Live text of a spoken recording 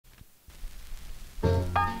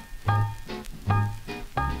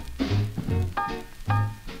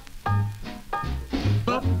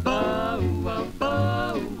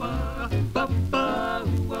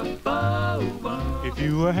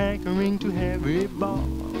You are hankering to have a ball,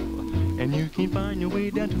 and you can't find your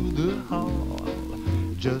way down to the hall.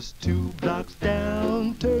 Just 2 blocks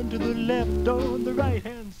down, turn to the left on the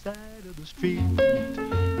right-hand side of the street.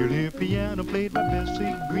 You'll hear piano played by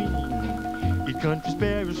Bessie Green. Eat country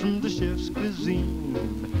sparrows from the chef's cuisine.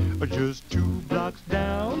 Just 2 blocks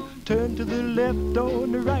down, turn to the left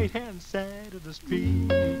on the right-hand side of the street.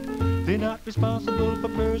 They're not responsible for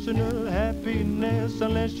personal happiness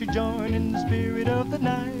unless you join in the spirit of the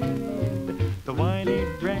night. The wine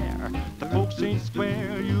ain't rare, the folks ain't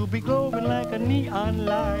square, you'll be glowing like a neon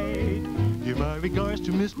light. Give my regards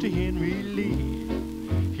to Mr. Henry Lee.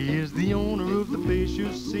 He is the owner of the place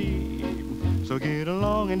you see. So get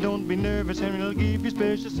along and don't be nervous, Henry will give you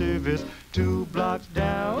special service. 2 blocks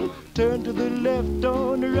down, turn to the left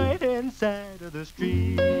on the right-hand side of the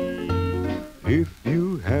street. If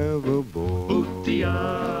you have a ball,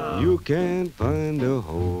 you can't find a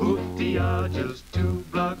hole. Just 2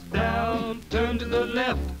 blocks down, turn to the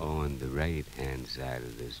left On the right-hand side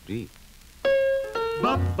of the street.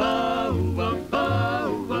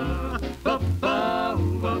 Ba-ba-oo-ba-ba-oo-ba,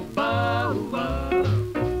 ba-ba-oo-ba-ba-oo-ba.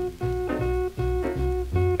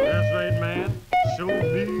 That's right, man. Show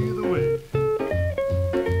me the way.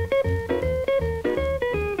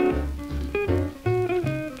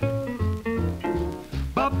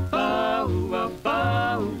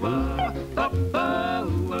 Ba-ba-oo-ba-ba-oo-ba,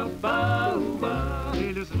 ba-ba-oo-ba-ba-oo-ba.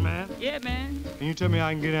 Hey, listen, man. Yeah, man. Can you tell me how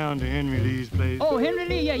I can get down to Henry Lee's place? Oh, Henry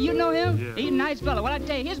Lee, yeah, you know him? Yeah. He's a nice fella. Well, I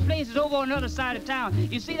tell you, his place is over on the other side of town.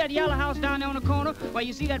 You see that yellow house down there on the corner? Well,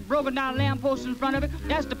 you see that broken down lamp post in front of it?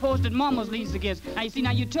 That's the post that Mama's leans against. Now, you see, now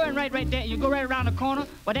you turn right there, and you go right around the corner.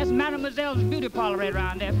 Well, that's Mademoiselle's beauty parlor right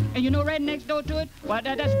around there. And you know right next door to it? Well,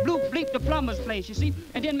 that's Blue Bleep, the plumber's place, you see?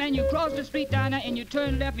 And then, man, you cross the street down there, and you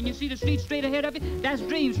turn left, and you see the street straight ahead of it? That's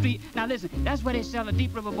Dream Street. Now, listen, that's where they sell the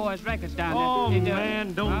Deep River Boys records down there. Oh, They do.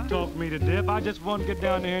 man, don't talk me to death. I just want to get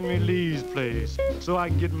down to Henry Lee's place so I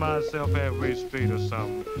can get myself halfway straight or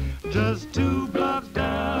something. Just 2 blocks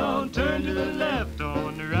down, turn to the left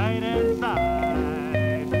on the